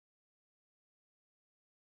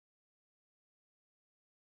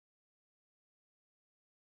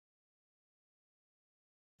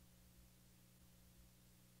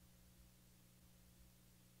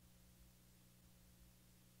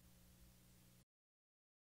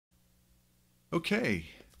Okay,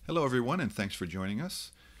 hello everyone and thanks for joining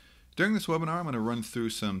us. During this webinar I'm going to run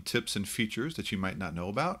through some tips and features that you might not know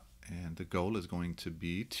about, and the goal is going to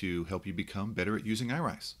be to help you become better at using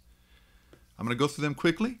iRise. I'm going to go through them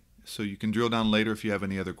quickly so you can drill down later if you have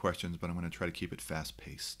any other questions, but I'm going to try to keep it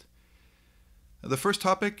fast-paced. The first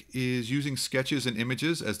topic is using sketches and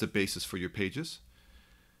images as the basis for your pages.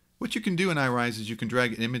 What you can do in iRise is you can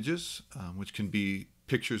drag images, which can be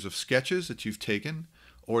pictures of sketches that you've taken,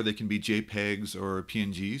 or they can be JPEGs or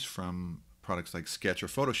PNGs from products like Sketch or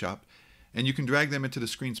Photoshop, and you can drag them into the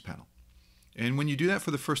Screens panel. And when you do that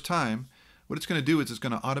for the first time, what it's going to do is it's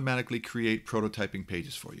going to automatically create prototyping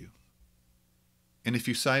pages for you. And if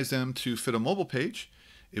you size them to fit a mobile page,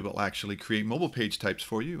 it will actually create mobile page types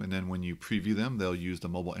for you, and then when you preview them, they'll use the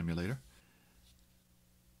mobile emulator.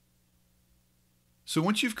 So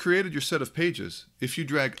once you've created your set of pages, if you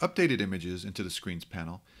drag updated images into the Screens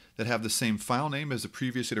panel that have the same file name as the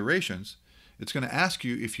previous iterations, it's going to ask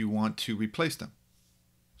you if you want to replace them.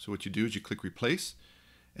 So what you do is you click Replace,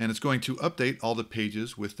 and it's going to update all the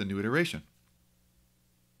pages with the new iteration.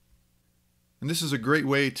 And this is a great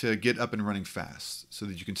way to get up and running fast so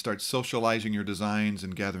that you can start socializing your designs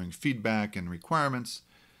and gathering feedback and requirements,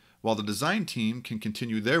 while the design team can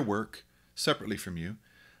continue their work separately from you,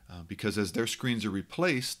 because as their screens are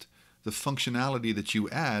replaced, the functionality that you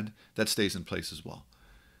add, that stays in place as well.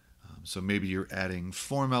 So maybe you're adding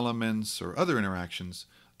form elements or other interactions,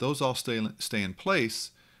 those all stay in place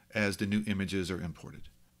as the new images are imported.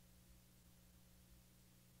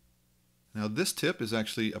 Now this tip is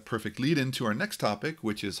actually a perfect lead into our next topic,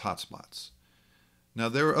 which is hotspots. Now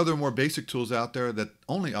there are other more basic tools out there that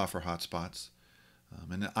only offer hotspots.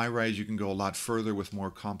 And in iRise you can go a lot further with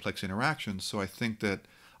more complex interactions, so I think that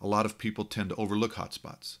a lot of people tend to overlook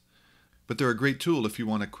hotspots. But they're a great tool if you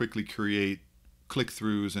want to quickly create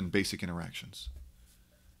click-throughs and basic interactions.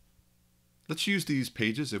 Let's use these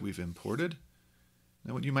pages that we've imported.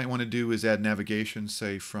 Now what you might want to do is add navigation,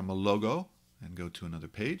 say from a logo, and go to another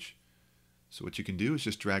page. So what you can do is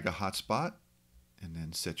just drag a hotspot and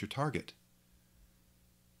then set your target.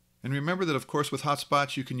 And remember that of course with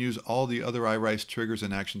hotspots you can use all the other iRise triggers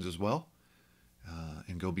and actions as well,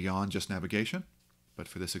 and go beyond just navigation. But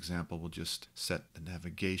for this example, we'll just set the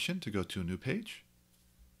navigation to go to a new page.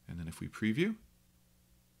 And then if we preview,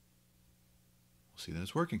 we'll see that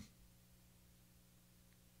it's working.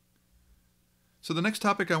 So the next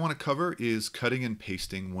topic I want to cover is cutting and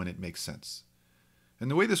pasting when it makes sense. And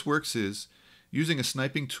the way this works is using a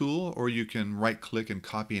sniping tool, or you can right-click and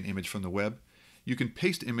copy an image from the web. You can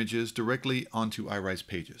paste images directly onto iRise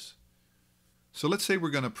pages. So let's say we're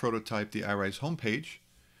going to prototype the iRise homepage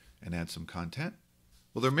and add some content.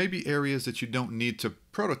 Well, there may be areas that you don't need to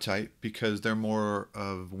prototype because they're more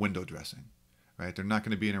of window dressing, right? They're not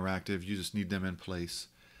going to be interactive. You just need them in place.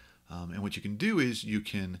 And what you can do is you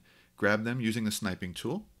can grab them using the sniping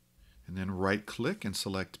tool and then right-click and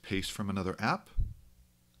select Paste from another app,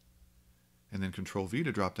 and then Control-V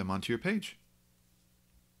to drop them onto your page.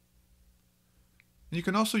 And you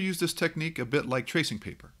can also use this technique a bit like tracing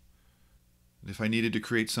paper. If I needed to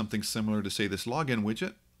create something similar to, say, this login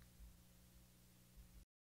widget,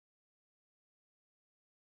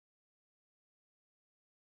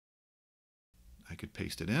 I could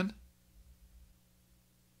paste it in.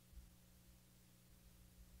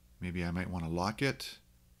 Maybe I might want to lock it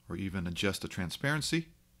or even adjust the transparency.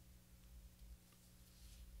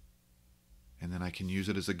 And then I can use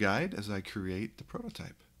it as a guide as I create the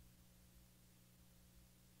prototype.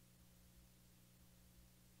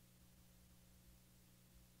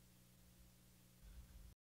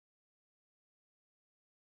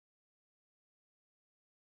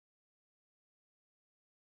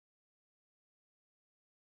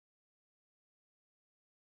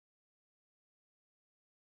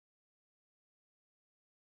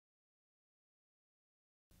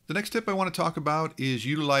 The next tip I want to talk about is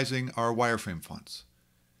utilizing our wireframe fonts.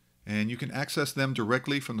 And you can access them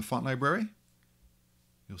directly from the font library.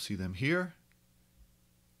 You'll see them here.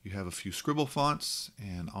 You have a few scribble fonts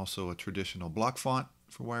and also a traditional block font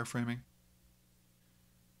for wireframing.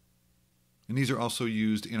 And these are also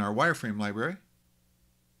used in our wireframe library.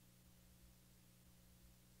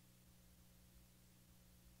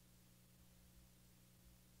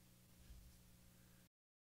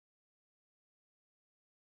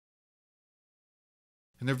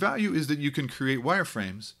 And their value is that you can create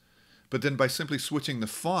wireframes, but then by simply switching the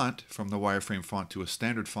font from the wireframe font to a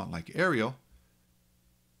standard font like Arial,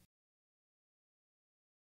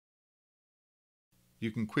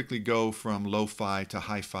 you can quickly go from lo-fi to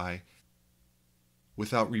hi-fi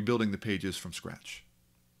without rebuilding the pages from scratch.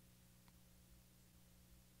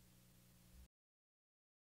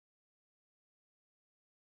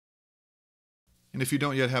 And if you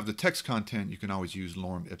don't yet have the text content, you can always use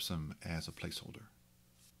lorem ipsum as a placeholder.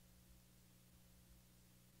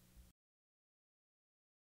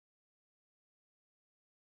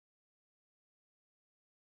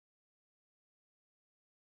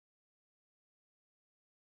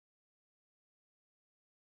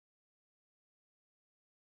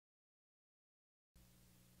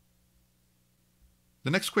 The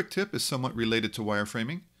next quick tip is somewhat related to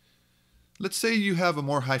wireframing. Let's say you have a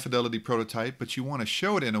more high fidelity prototype, but you want to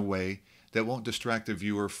show it in a way that won't distract the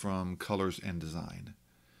viewer from colors and design.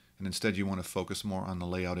 And instead you want to focus more on the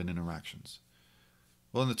layout and interactions.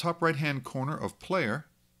 Well, in the top right hand corner of Player,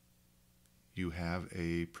 you have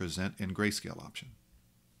a Present in Grayscale option.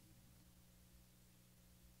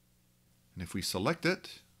 And if we select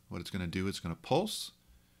it, what it's going to do is it's going to pulse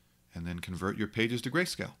and then convert your pages to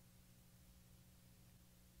grayscale.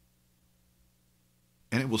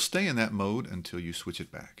 And it will stay in that mode until you switch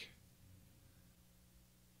it back.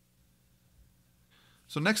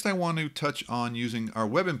 So next I want to touch on using our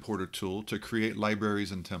web importer tool to create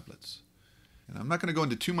libraries and templates. And I'm not going to go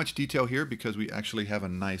into too much detail here because we actually have a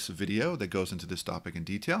nice video that goes into this topic in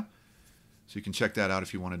detail. So you can check that out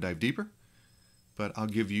if you want to dive deeper. But I'll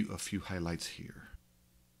give you a few highlights here.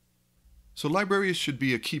 So libraries should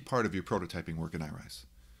be a key part of your prototyping work in iRise.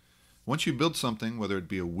 Once you build something, whether it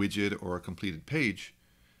be a widget or a completed page,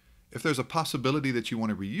 if there's a possibility that you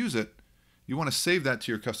want to reuse it, you want to save that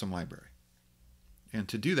to your custom library. And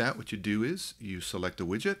to do that, what you do is you select a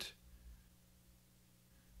widget,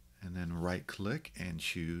 and then right-click and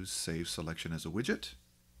choose Save Selection as a Widget.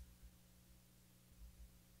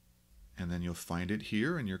 And then you'll find it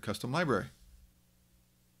here in your custom library.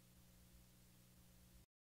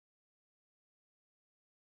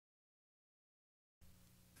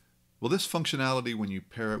 Well, this functionality, when you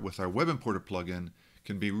pair it with our Web Importer plugin,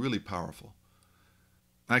 can be really powerful.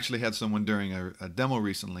 I actually had someone during a demo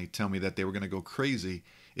recently tell me that they were going to go crazy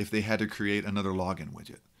if they had to create another login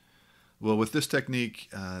widget. Well, with this technique,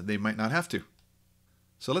 they might not have to.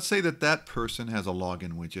 So let's say that that person has a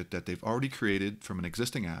login widget that they've already created from an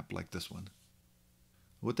existing app like this one.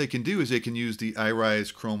 What they can do is they can use the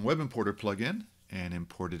iRise Chrome Web Importer plugin and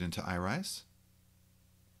import it into iRise.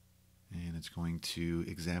 And it's going to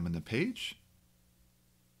examine the page.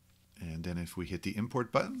 And then if we hit the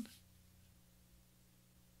import button,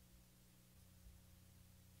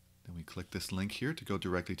 then we click this link here to go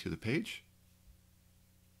directly to the page.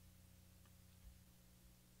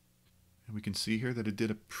 And we can see here that it did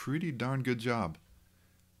a pretty darn good job.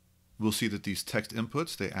 We'll see that these text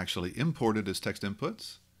inputs, they actually imported as text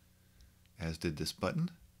inputs, as did this button.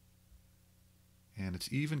 And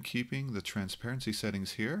it's even keeping the transparency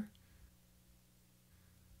settings here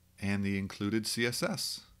and the included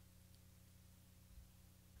CSS.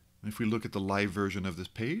 If we look at the live version of this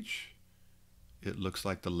page, it looks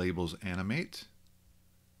like the labels animate.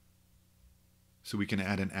 So we can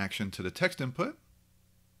add an action to the text input.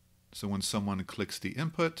 So when someone clicks the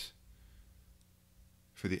input,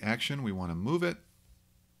 for the action we want to move it.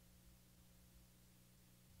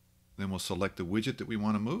 Then we'll select the widget that we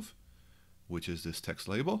want to move, which is this text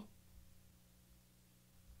label.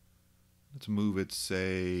 Let's move it,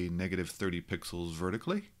 say, -30 pixels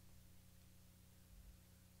vertically.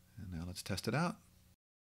 And now let's test it out.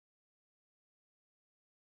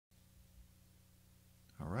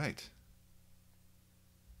 All right.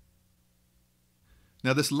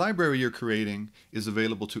 Now this library you're creating is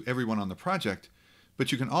available to everyone on the project,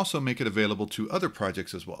 but you can also make it available to other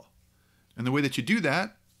projects as well. And the way that you do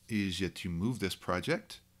that is that you move this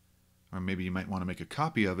project, or maybe you might want to make a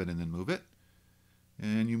copy of it and then move it,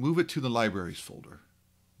 and you move it to the libraries folder,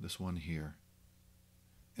 this one here.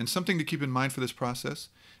 And something to keep in mind for this process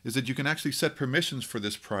is that you can actually set permissions for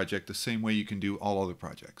this project the same way you can do all other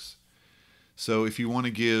projects. So if you want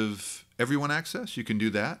to give everyone access, you can do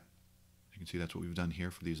that. You can see that's what we've done here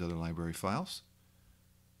for these other library files.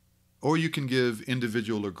 Or you can give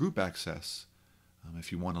individual or group access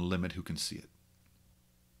if you want to limit who can see it.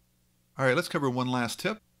 All right, let's cover one last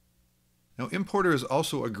tip. Now, Importer is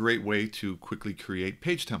also a great way to quickly create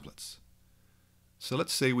page templates. So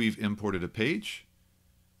let's say we've imported a page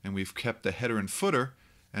and we've kept the header and footer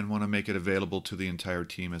and want to make it available to the entire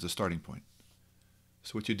team as a starting point.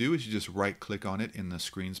 So what you do is you just right-click on it in the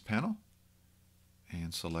Screens panel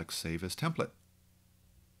and select Save as Template.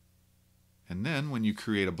 And then when you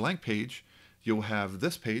create a blank page, you'll have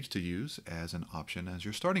this page to use as an option as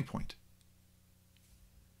your starting point.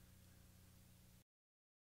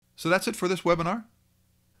 So that's it for this webinar.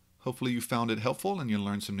 Hopefully you found it helpful and you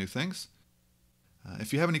learned some new things.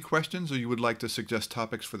 If you have any questions or you would like to suggest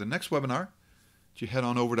topics for the next webinar, You head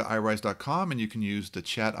on over to iRise.com and you can use the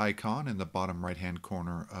chat icon in the bottom right-hand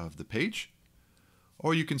corner of the page.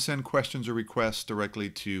 Or you can send questions or requests directly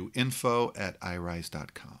to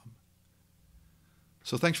info@irise.com.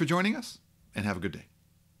 So thanks for joining us, and have a good day.